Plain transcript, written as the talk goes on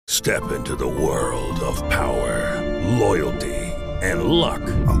Step into the world of power, loyalty, and luck.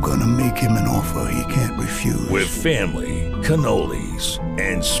 I'm gonna make him an offer he can't refuse. With family, cannolis,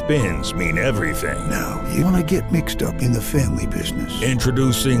 and spins mean everything. Now, you wanna get mixed up in the family business.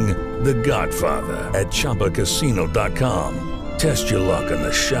 Introducing The Godfather at ChumbaCasino.com. Test your luck in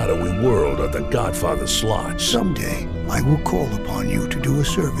the shadowy world of The Godfather slot. Someday, I will call upon you to do a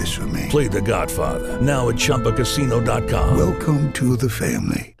service for me. Play The Godfather now at ChumbaCasino.com. Welcome to the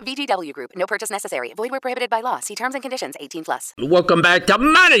family. VGW Group. No purchase necessary. Void where prohibited by law. See terms and conditions. 18+. Welcome back to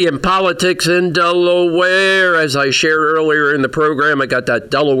Money in Politics in Delaware. As I shared earlier in the program, I got that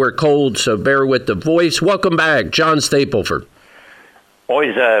Delaware cold, so bear with the voice. Welcome back, John Stapleford.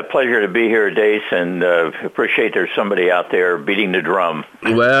 Always a pleasure to be here, Dace, and appreciate there's somebody out there beating the drum.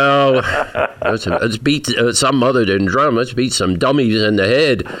 Well, let's beat something other than drum. Let's beat some dummies in the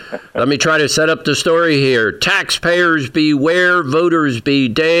head. Let me try to set up the story here. Taxpayers beware, voters be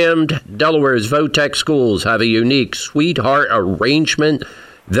damned. Delaware's VOTEC schools have a unique sweetheart arrangement.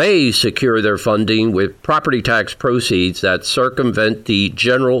 They secure their funding with property tax proceeds that circumvent the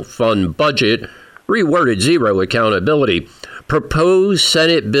general fund budget, reworded zero accountability. Proposed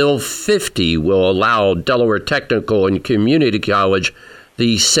Senate Bill 50 will allow Delaware Technical and Community College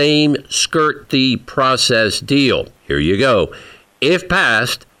the same skirt the process deal. Here you go. If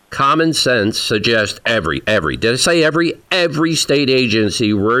passed, common sense suggests every state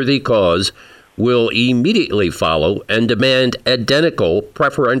agency worthy cause will immediately follow and demand identical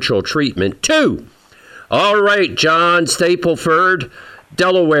preferential treatment too. All right, John Stapleford.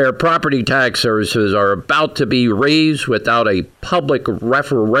 Delaware property tax services are about to be raised without a public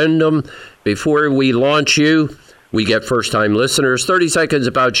referendum. Before we launch you, we get first-time listeners. 30 seconds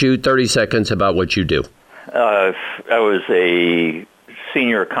about you, 30 seconds about what you do. I was a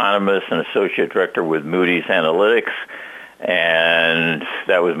senior economist and associate director with Moody's Analytics, and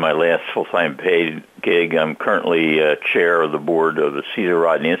that was my last full-time paid gig. I'm currently chair of the board of the Cesar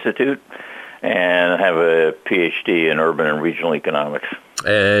Rodney Institute, and I have a PhD in urban and regional economics.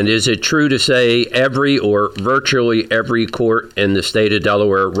 And is it true to say every or virtually every court in the state of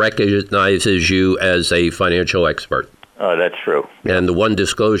Delaware recognizes you as a financial expert? That's true. And the one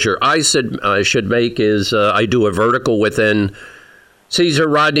disclosure I should make is I do a vertical within Cesar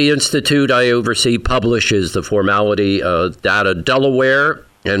Rodney Institute. I oversee publishes the formality data Delaware,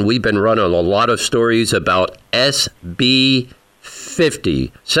 and we've been running a lot of stories about SB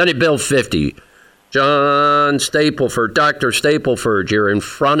 50, Senate Bill 50. John Stapleford, Dr. Stapleford, you're in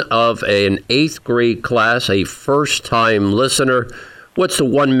front of an 8th grade class, a first-time listener. What's the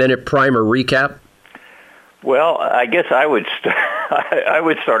 1-minute primer recap? Well, I guess I was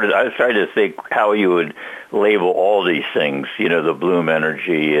trying to think how you would label all these things, the Bloom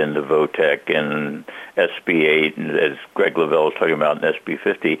Energy and the VOTEC and SB 8, and as Greg Lavelle was talking about in SB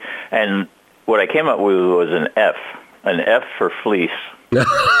 50. And what I came up with was an F for fleece.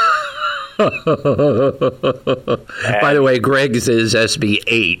 By the way, Greg's is SB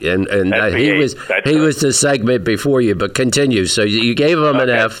 8, and SB he was the segment before you, but continue. So you gave him an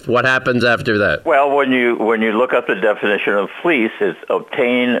F. What happens after that? Well, when you look up the definition of fleece, it's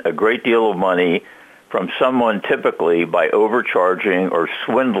obtain a great deal of money from someone, typically by overcharging or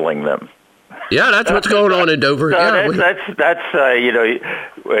swindling them. Yeah, that's what's going on in Dover. It's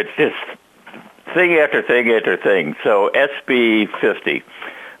just thing after thing after thing. So SB 50.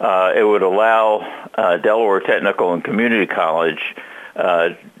 It would allow Delaware Technical and Community College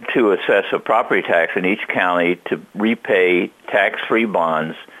to assess a property tax in each county to repay tax-free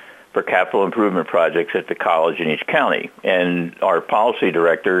bonds for capital improvement projects at the college in each county. And our policy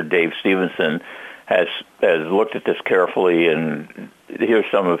director, Dave Stevenson, has looked at this carefully, and here's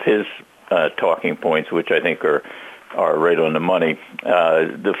some of his talking points, which I think are right on the money.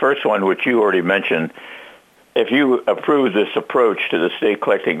 The first one, which you already mentioned, if you approve this approach to the state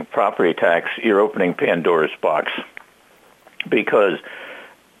collecting property tax, you're opening Pandora's box, because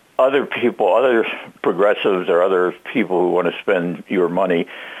other progressives or other people who want to spend your money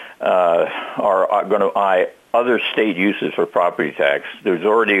are going to eye other state uses for property tax. There's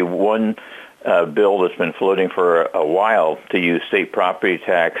already one bill that's been floating for a while to use state property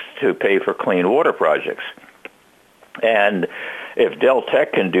tax to pay for clean water projects. And if Del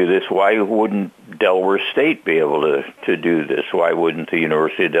Tech can do this, why wouldn't Delaware State be able to do this? Why wouldn't the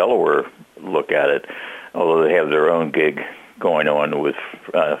University of Delaware look at it, although they have their own gig going on with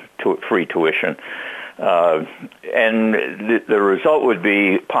free tuition? And the result would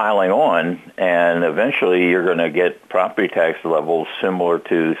be piling on, and eventually you're going to get property tax levels similar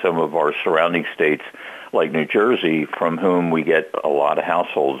to some of our surrounding states like New Jersey, from whom we get a lot of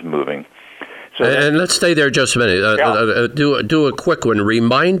households moving. And let's stay there just a minute. Do a quick one.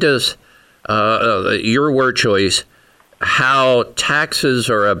 Remind us, your word choice, how taxes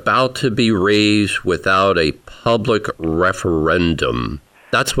are about to be raised without a public referendum.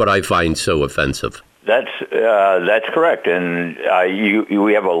 That's what I find so offensive. That's correct, and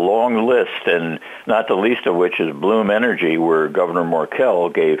we have a long list, and not the least of which is Bloom Energy, where Governor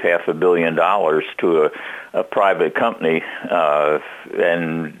Markell gave $500 million to a private company,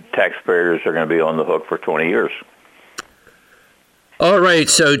 and taxpayers are going to be on the hook for 20 years. All right,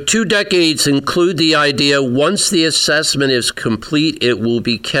 so 2 decades include the idea once the assessment is complete, it will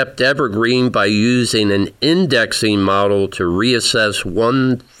be kept evergreen by using an indexing model to reassess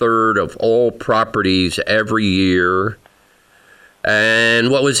 1/3 of all properties every year.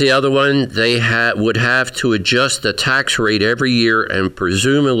 And what was the other one? They would have to adjust the tax rate every year and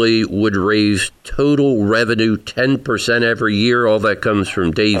presumably would raise total revenue 10% every year. All that comes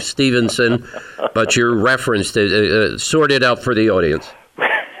from Dave Stevenson, but your reference sort it out for the audience.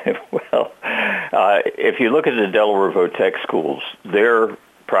 Well, if you look at the Delaware Votech schools, their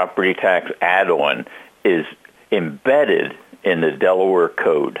property tax add-on is embedded in the Delaware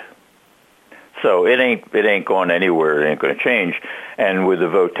Code. So it ain't going anywhere. It ain't going to change. And with the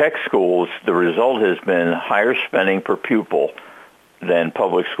Votech schools, the result has been higher spending per pupil than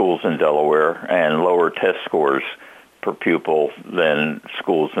public schools in Delaware and lower test scores per pupil than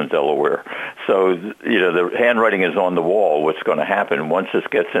schools in Delaware. So, the handwriting is on the wall. What's going to happen once this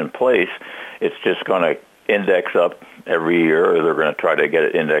gets in place, it's just going to index up every year, or they're going to try to get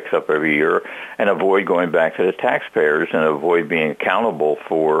it indexed up every year and avoid going back to the taxpayers and avoid being accountable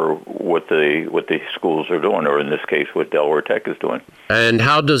for what the schools are doing, or in this case, what Delaware Tech is doing. And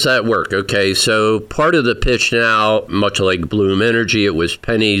how does that work? Okay, so part of the pitch now, much like Bloom Energy, it was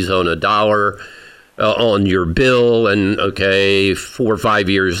pennies on a dollar on your bill, and 4 or 5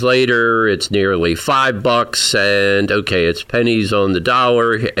 years later, it's nearly $5, and it's pennies on the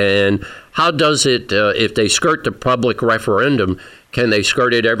dollar. And how does it, if they skirt the public referendum, can they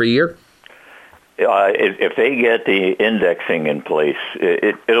skirt it every year? If they get the indexing in place,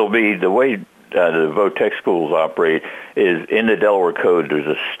 it'll be the way the Votech schools operate is in the Delaware Code. There's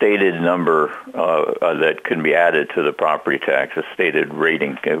a stated number that can be added to the property tax. A stated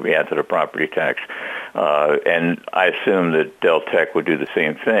rating can be added to the property tax. And I assume that Del Tech would do the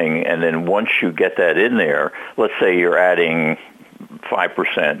same thing. And then once you get that in there, let's say you're adding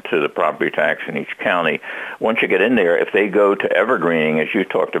 5% to the property tax in each county. Once you get in there, if they go to evergreening, as you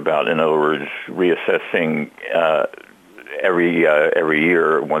talked about, in other words, reassessing every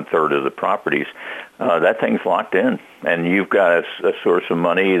year 1/3 of the properties, that thing's locked in, and you've got a source of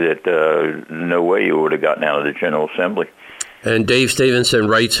money that no way you would have gotten out of the General Assembly. And Dave Stevenson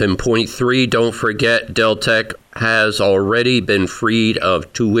writes in point 3, don't forget Del Tech has already been freed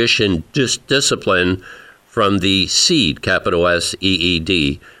of tuition discipline from the SEED, capital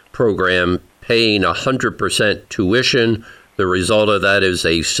S-E-E-D, program, paying 100% tuition. The result of that is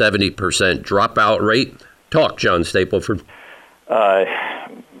a 70% dropout rate. Talk, John Stapleford.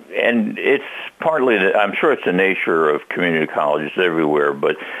 And it's partly, I'm sure it's the nature of community colleges everywhere,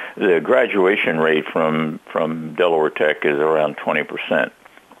 but the graduation rate from Delaware Tech is around 20%,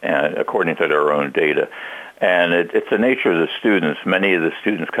 according to their own data. And it's the nature of the students. Many of the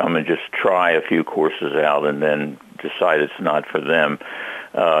students come and just try a few courses out and then decide it's not for them.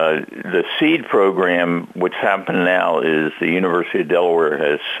 The SEED program, what's happened now is the University of Delaware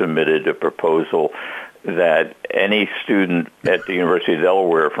has submitted a proposal that any student at the University of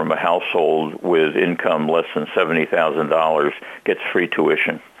Delaware from a household with income less than $70,000 gets free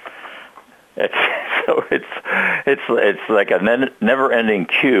tuition. It's like a never-ending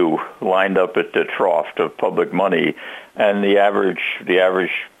queue lined up at the trough of public money, and the average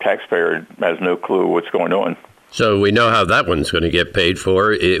taxpayer has no clue what's going on. So we know how that one's going to get paid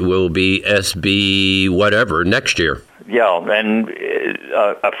for. It will be SB whatever next year. Yeah, and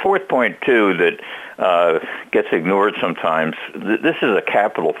a fourth point, too, that gets ignored sometimes. This is a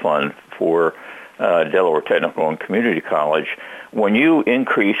capital fund for Delaware Technical and Community College. When you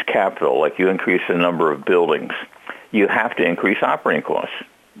increase capital, like you increase the number of buildings, you have to increase operating costs.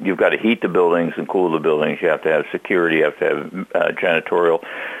 You've got to heat the buildings and cool the buildings. You have to have security. You have to have janitorial.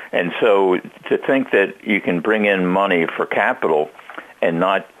 And so to think that you can bring in money for capital and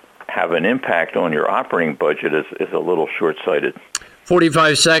not have an impact on your operating budget is a little short-sighted.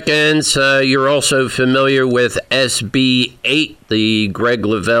 45 seconds. You're also familiar with SB 8, the Greg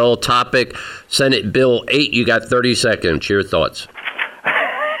Lavelle topic. Senate Bill 8, you got 30 seconds. Your thoughts?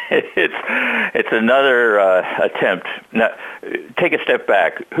 It's another attempt. Now, take a step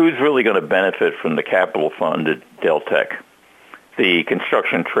back. Who's really going to benefit from the capital fund at Del Tech? The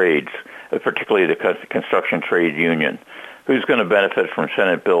construction trades. particularly the construction trade union. Who's going to benefit from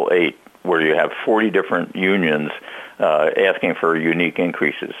Senate Bill 8, where you have 40 different unions asking for unique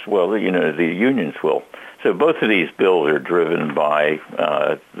increases? Well, the unions will. So both of these bills are driven by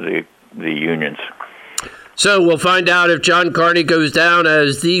the unions. So we'll find out if John Carney goes down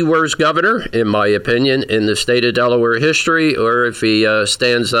as the worst governor, in my opinion, in the state of Delaware history, or if he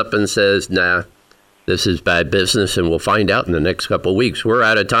stands up and says, nah, this is bad business, and we'll find out in the next couple of weeks. We're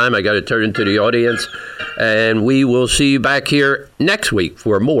out of time. I got to turn to the audience, and we will see you back here next week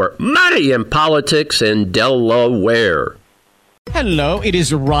for more Money in Politics in Delaware. Hello, it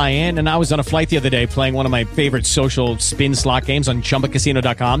is Ryan, and I was on a flight the other day playing one of my favorite social spin slot games on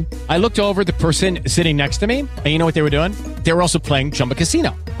ChumbaCasino.com. I looked over at the person sitting next to me, and you know what they were doing? They were also playing Chumba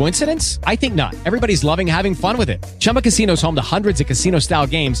Casino. Coincidence? I think not. Everybody's loving having fun with it. Chumba Casino is home to hundreds of casino-style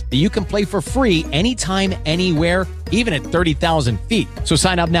games that you can play for free anytime, anywhere, even at 30,000 feet. So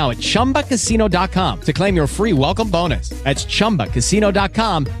sign up now at ChumbaCasino.com to claim your free welcome bonus. That's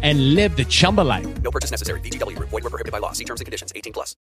ChumbaCasino.com and live the Chumba life. No purchase necessary. VGW. Void where prohibited by law. See terms and conditions. 18+.